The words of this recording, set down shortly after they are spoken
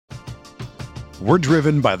We're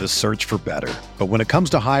driven by the search for better. But when it comes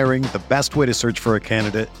to hiring, the best way to search for a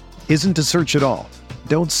candidate isn't to search at all.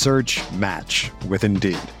 Don't search, match with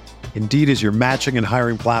Indeed. Indeed is your matching and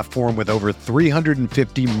hiring platform with over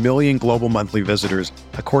 350 million global monthly visitors,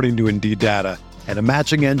 according to Indeed data, and a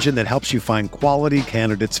matching engine that helps you find quality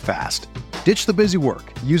candidates fast. Ditch the busy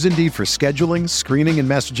work. Use Indeed for scheduling, screening, and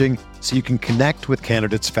messaging so you can connect with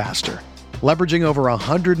candidates faster. Leveraging over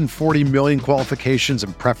 140 million qualifications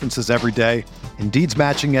and preferences every day, Indeed's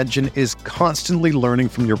matching engine is constantly learning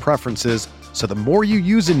from your preferences, so the more you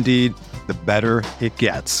use Indeed, the better it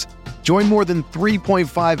gets. Join more than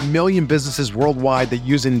 3.5 million businesses worldwide that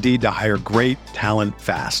use Indeed to hire great talent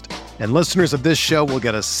fast. And listeners of this show will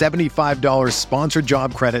get a $75 sponsored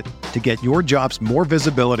job credit to get your jobs more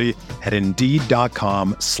visibility at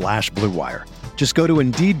Indeed.com/Blue Wire. Just go to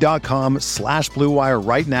Indeed.com/Blue Wire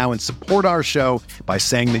right now and support our show by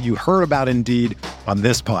saying that you heard about Indeed on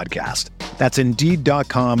this podcast. That's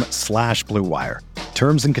Indeed.com/Blue Wire.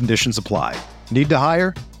 Terms and conditions apply. Need to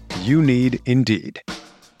hire? You need Indeed.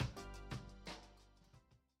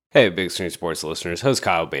 Hey, Big Screen Sports listeners, host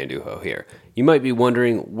Kyle Banduho here. You might be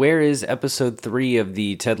wondering, where is episode 3 of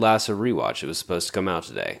the Ted Lasso rewatch? It was supposed to come out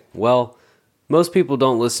today. Well, most people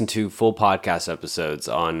don't listen to full podcast episodes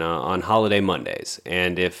on holiday Mondays,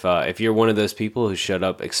 and if you're one of those people who showed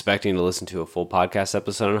up expecting to listen to a full podcast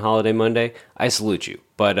episode on holiday Monday, I salute you.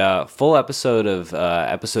 But full episode of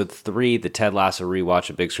episode 3, the Ted Lasso rewatch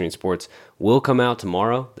of Big Screen Sports, will come out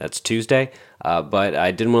tomorrow. That's Tuesday. But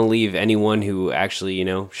I didn't want to leave anyone who actually,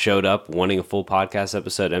 showed up wanting a full podcast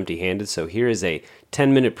episode empty-handed. So here is a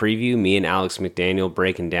 10-minute preview, me and Alex McDaniel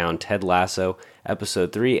breaking down Ted Lasso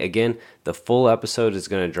episode 3. Again, the full episode is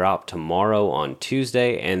going to drop tomorrow on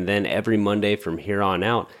Tuesday, and then every Monday from here on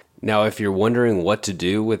out. Now, if you're wondering what to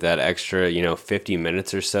do with that extra, 50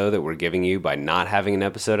 minutes or so that we're giving you by not having an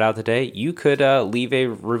episode out today, you could leave a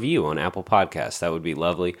review on Apple Podcasts. That would be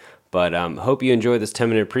lovely. But hope you enjoy this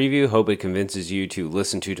 10-minute preview. Hope it convinces you to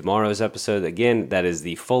listen to tomorrow's episode. Again, that is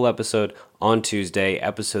the full episode on Tuesday,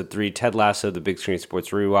 episode 3, Ted Lasso, the Big Screen Sports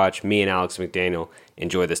Rewatch. Me and Alex McDaniel.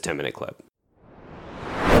 Enjoy this 10-minute clip.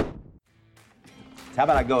 How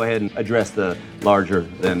about I go ahead and address the larger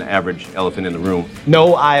than average elephant in the room?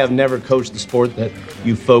 No, I have never coached the sport that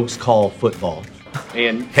you folks call football.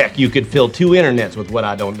 And heck, you could fill 2 internets with what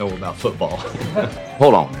I don't know about football.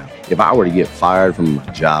 Hold on now. If I were to get fired from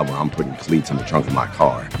a job where I'm putting cleats in the trunk of my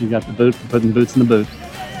car. You got the boot for putting boots in the boot.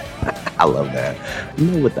 I love that. You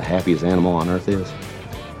know what the happiest animal on earth is?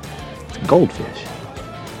 Goldfish.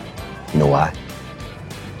 You know why?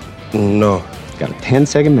 No. Got a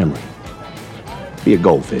 10-second memory. Be a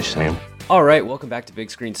goldfish, Sam. All right, welcome back to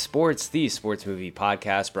Big Screen Sports, the sports movie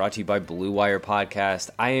podcast brought to you by Blue Wire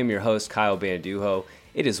Podcast. I am your host, Kyle Banduho.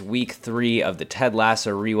 It is week 3 of the Ted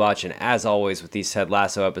Lasso rewatch, and as always with these Ted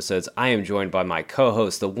Lasso episodes, I am joined by my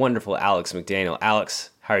co-host, the wonderful Alex McDaniel.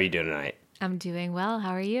 Alex, how are you doing tonight? I'm doing well. How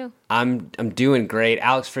are you? I'm doing great.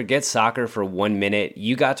 Alex, forget soccer for 1 minute.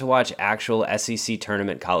 You got to watch actual SEC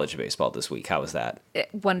tournament college baseball this week. How was that?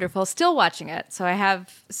 Wonderful. Still watching it.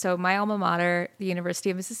 So my alma mater, the University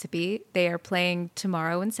of Mississippi, they are playing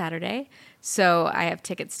tomorrow and Saturday. So I have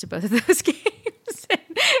tickets to both of those games.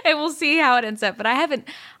 And we'll see how it ends up. But I haven't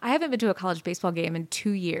been to a college baseball game in 2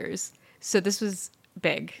 years. So this was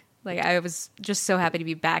big. I was just so happy to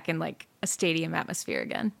be back in a stadium atmosphere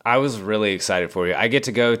again. I was really excited for you. I get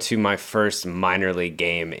to go to my first minor league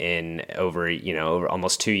game in over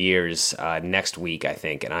almost 2 years next week, I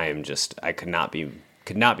think, and I could not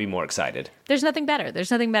be more excited. There's nothing better.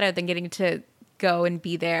 There's nothing better than getting to go and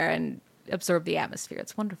be there and absorb the atmosphere.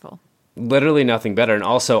 It's wonderful. Literally nothing better. And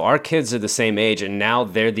also, our kids are the same age, and now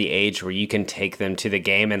they're the age where you can take them to the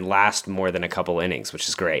game and last more than a couple innings, which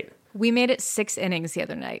is great. We made it 6 innings the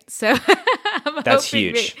other night, so that's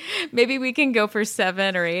huge. Maybe we can go for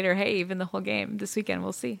 7 or 8 or, hey, even the whole game this weekend.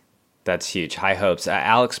 We'll see. That's huge. High hopes.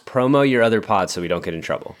 Alex, promo your other pod so we don't get in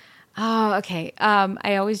trouble. Oh, okay.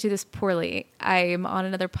 I always do this poorly. I'm on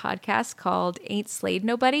another podcast called Ain't Slayed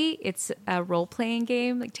Nobody. It's a role-playing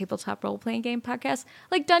game, tabletop role-playing game podcast,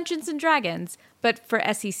 like Dungeons & Dragons, but for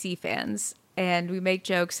SEC fans. And we make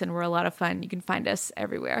jokes, and we're a lot of fun. You can find us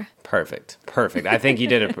everywhere. Perfect. I think you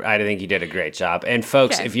did a great job. And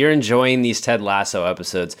folks, If you're enjoying these Ted Lasso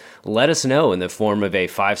episodes, let us know in the form of a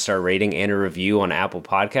 5-star rating and a review on Apple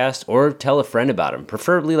Podcast, or tell a friend about them,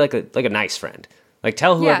 preferably like a nice friend.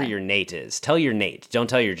 Tell whoever your Nate is. Tell your Nate. Don't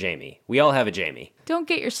tell your Jamie. We all have a Jamie. Don't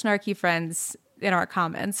get your snarky friends in our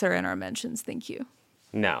comments or in our mentions. Thank you.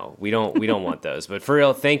 No, we don't want those. But for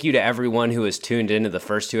real, thank you to everyone who has tuned into the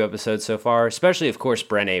first 2 episodes so far, especially, of course,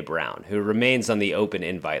 Brené Brown, who remains on the open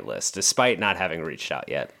invite list, despite not having reached out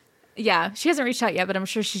yet. Yeah, she hasn't reached out yet, but I'm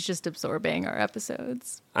sure she's just absorbing our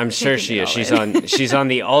episodes. I'm sure she is. She's on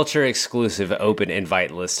the ultra exclusive open invite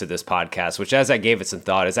list to this podcast, which, as I gave it some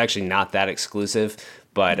thought, is actually not that exclusive,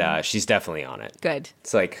 but she's definitely on it. Good.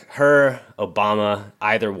 It's like her, Obama,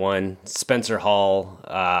 either one, Spencer Hall,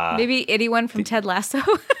 maybe anyone from Ted Lasso.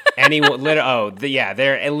 anyone.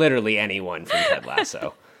 They're literally anyone from Ted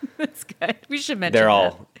Lasso. That's good. We should mention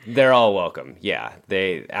They're all welcome. Yeah,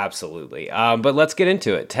 they absolutely. But let's get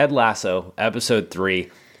into it. Ted Lasso, episode 3,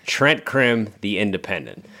 Trent Crimm, the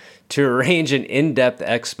Independent. To arrange an in-depth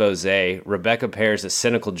expose, Rebecca pairs a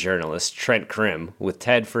cynical journalist, Trent Crimm, with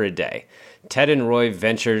Ted for a day. Ted and Roy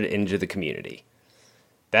ventured into the community.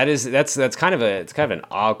 That's kind of an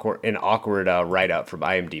awkward write-up from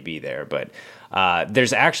IMDb there, but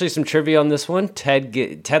there's actually some trivia on this one.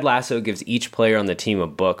 Ted Lasso gives each player on the team a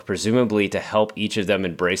book, presumably to help each of them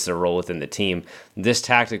embrace their role within the team. This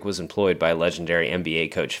tactic was employed by legendary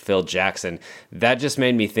NBA coach Phil Jackson. That just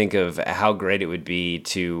made me think of how great it would be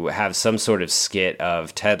to have some sort of skit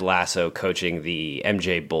of Ted Lasso coaching the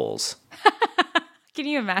MJ Bulls. Can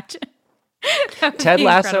you imagine? Ted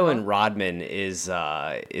Lasso and Rodman is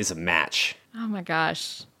a match. Oh my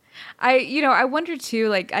gosh. I wonder too,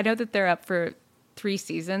 like, I know that they're up for 3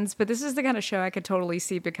 seasons, but this is the kind of show I could totally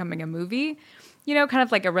see becoming a movie. Kind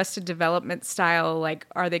of like Arrested Development style, like,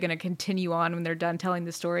 are they going to continue on when they're done telling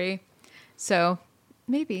the story? So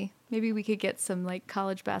maybe we could get some like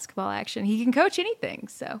college basketball action. He can coach anything,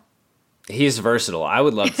 so. He's versatile. I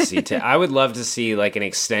would love to see I would love to see like an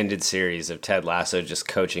extended series of Ted Lasso just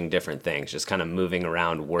coaching different things, just kind of moving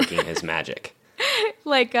around, working his magic.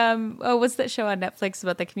 Like, what's that show on Netflix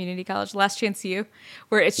about the community college, Last Chance U,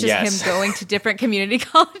 where it's just him going to different community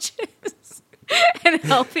colleges and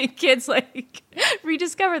helping kids like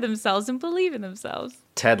rediscover themselves and believe in themselves.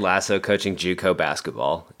 Ted Lasso coaching JUCO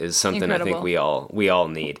basketball is something Incredible. I think we all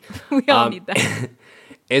need. We all need that.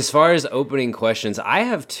 As far as opening questions, I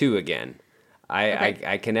have 2 again. Okay.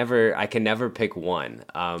 I can never pick one.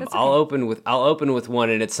 Okay. I'll open with one,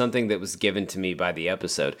 and it's something that was given to me by the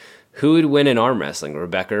episode. Who would win in arm wrestling,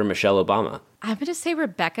 Rebecca or Michelle Obama? I'm going to say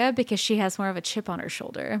Rebecca because she has more of a chip on her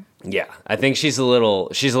shoulder. Yeah, I think she's a little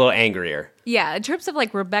angrier. Yeah, in terms of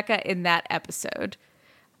like Rebecca in that episode,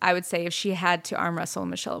 I would say if she had to arm wrestle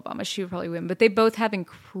Michelle Obama, she would probably win. But they both have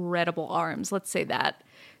incredible arms. Let's say that.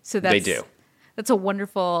 So they do. That's a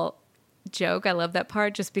wonderful joke. I love that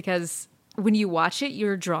part just because when you watch it,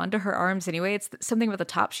 you're drawn to her arms anyway. It's something about the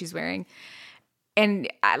top she's wearing.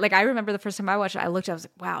 And I remember the first time I watched it, I was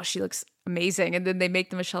like, wow, she looks amazing. And then they make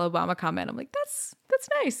the Michelle Obama comment. I'm like, that's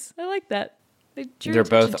nice. I like that. They're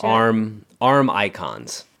both arm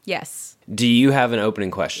icons. Yes. Do you have an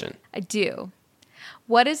opening question? I do.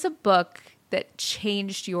 What is a book that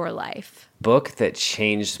changed your life? Book that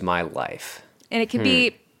changed my life. And it could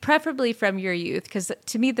be preferably from your youth, because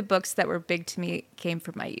to me, the books that were big to me came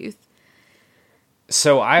from my youth.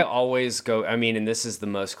 So I always go, and this is the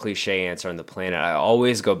most cliche answer on the planet, I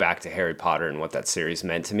always go back to Harry Potter and what that series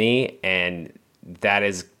meant to me, and that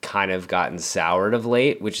has kind of gotten soured of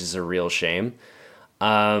late, which is a real shame.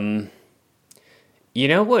 You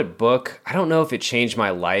know what book, I don't know if it changed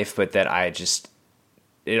my life, but that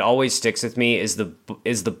it always sticks with me is the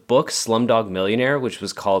book Slumdog Millionaire, which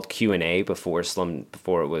was called Q&A before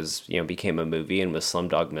it was, became a movie and was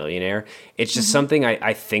Slumdog Millionaire. It's just something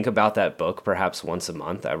I think about that book perhaps once a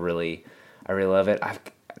month. I really love it.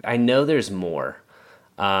 I know there's more.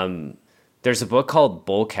 There's a book called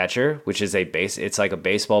Bull Catcher, which is it's like a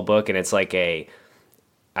baseball book, and it's like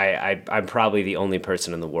I'm probably the only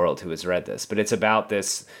person in the world who has read this, but it's about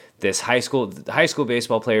this high school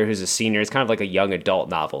baseball player who's a senior. It's kind of like a young adult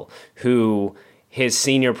novel, who his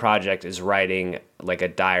senior project is writing like a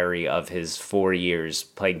diary of his 4 years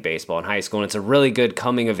playing baseball in high school. And it's a really good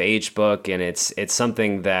coming of age book. And it's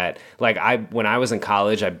something that when I was in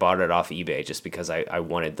college, I bought it off eBay just because I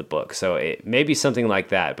wanted the book. So it may be something like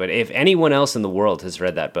that. But if anyone else in the world has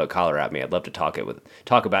read that book, holler at me. I'd love to talk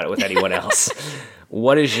about it with anyone else.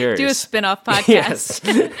 What is yours? Do a spin-off podcast.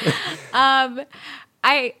 Yes.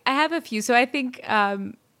 I have a few. So I think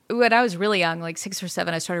when I was really young, like 6 or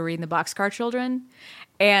 7, I started reading the Boxcar Children.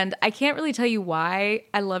 And I can't really tell you why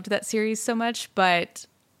I loved that series so much, but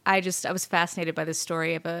I was fascinated by the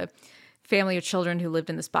story of a family of children who lived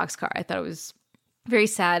in this boxcar. I thought it was very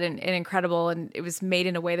sad and incredible, and it was made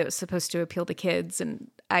in a way that was supposed to appeal to kids,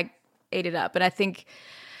 and I ate it up. And I think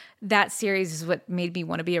that series is what made me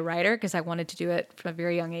want to be a writer, because I wanted to do it from a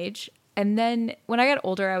very young age. And then when I got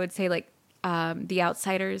older, I would say The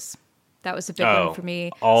Outsiders. That was a big one for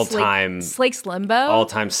me. Slake's Limbo.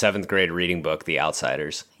 All-time 7th grade reading book, The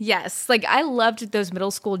Outsiders. Yes. I loved those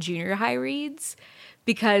middle school, junior high reads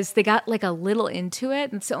because they got like a little into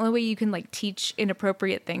it. And it's the only way you can like teach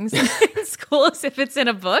inappropriate things in school is if it's in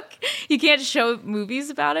a book. You can't show movies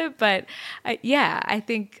about it. But I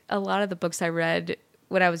think a lot of the books I read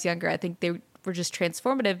when I was younger, I think they were just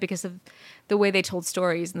transformative because of the way they told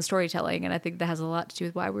stories and the storytelling. And I think that has a lot to do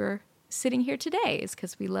with why we're sitting here today, is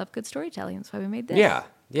because we love good storytelling. That's why we made this.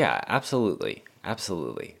 Yeah, absolutely.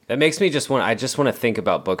 Absolutely. That makes me I just want to think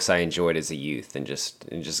about books I enjoyed as a youth and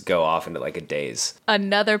just go off into like a daze.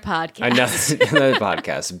 Another podcast. Another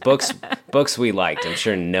podcast. Books we liked. I'm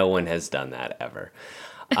sure no one has done that ever.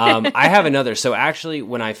 I have another. So actually,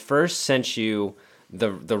 when I first sent you the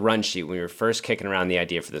run sheet, when we were first kicking around the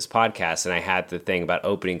idea for this podcast, and I had the thing about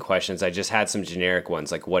opening questions, I just had some generic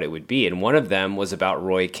ones like what it would be. And one of them was about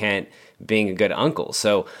Roy Kent being a good uncle.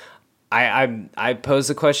 So I pose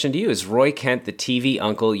the question to you: is Roy Kent the TV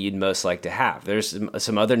uncle you'd most like to have? There's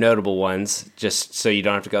some other notable ones, just so you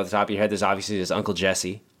don't have to go off the top of your head. There's Uncle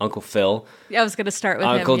Jesse, Uncle Phil. Yeah, I was going to start with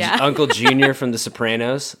him, yeah. Uncle Junior from The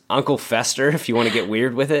Sopranos, Uncle Fester, if you want to get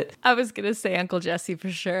weird with it. I was going to say Uncle Jesse for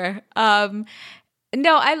sure.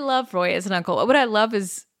 No, I love Roy as an uncle. What I love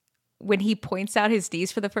is when he points out his niece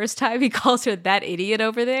for the first time, he calls her that idiot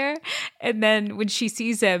over there. And then when she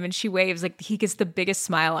sees him and she waves, like he gets the biggest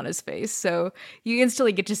smile on his face. So you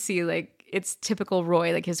instantly get to see like it's typical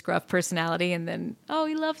Roy, like his gruff personality. And then,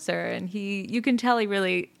 he loves her. And you can tell he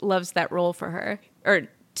really loves that role for her, or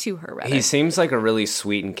to her rather. He seems like a really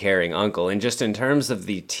sweet and caring uncle. And just in terms of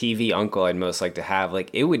the TV uncle I'd most like to have, like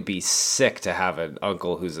it would be sick to have an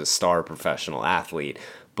uncle who's a star professional athlete,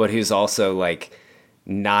 but who's also like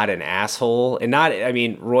not an asshole. And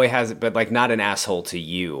Roy has it, but like not an asshole to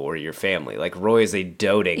you or your family. Like Roy is a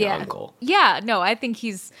doting uncle. Yeah, no, I think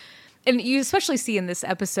and you especially see in this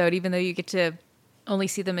episode, even though you get to only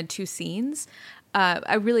see them in 2 scenes,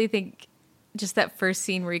 I really think just that first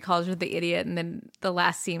scene where he calls her the idiot, and then the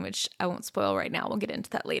last scene, which I won't spoil right now, we'll get into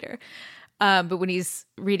that later. But when he's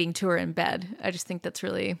reading to her in bed, I just think that's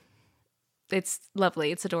really, it's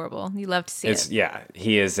lovely. It's adorable. You love to see it. Yeah,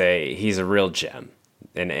 he's a real gem.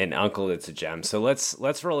 And uncle, it's a gem. So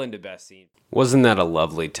let's roll into best scene. Wasn't that a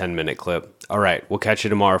lovely 10-minute clip? All right, we'll catch you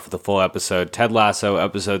tomorrow for the full episode. Ted Lasso,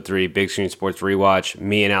 episode 3, Big Screen Sports Rewatch.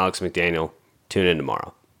 Me and Alex McDaniel. Tune in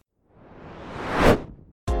tomorrow.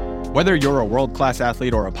 Whether you're a world-class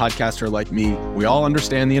athlete or a podcaster like me, we all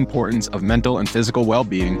understand the importance of mental and physical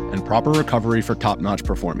well-being and proper recovery for top-notch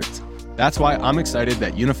performance. That's why I'm excited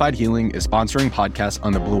that Unified Healing is sponsoring podcasts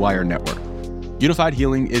on the Blue Wire Network. Unified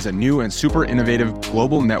Healing is a new and super innovative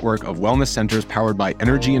global network of wellness centers powered by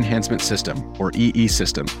Energy Enhancement System, or EE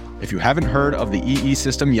System. If you haven't heard of the EE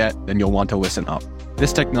System yet, then you'll want to listen up.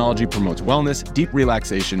 This technology promotes wellness, deep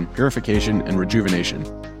relaxation, purification, and rejuvenation.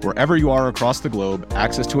 Wherever you are across the globe,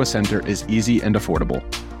 access to a center is easy and affordable.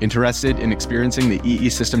 Interested in experiencing the EE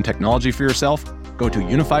System technology for yourself? Go to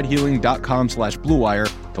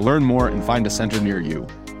unifiedhealing.com/bluewire to learn more and find a center near you.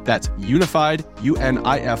 That's unified,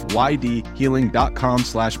 UNIFYD,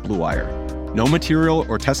 healing.com/bluewire. No material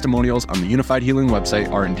or testimonials on the Unified Healing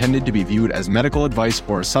website are intended to be viewed as medical advice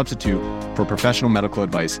or a substitute for professional medical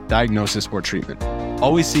advice, diagnosis, or treatment.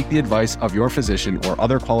 Always seek the advice of your physician or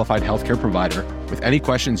other qualified healthcare provider with any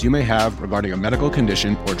questions you may have regarding a medical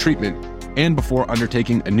condition or treatment and before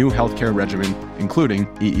undertaking a new healthcare regimen, including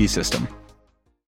EE System.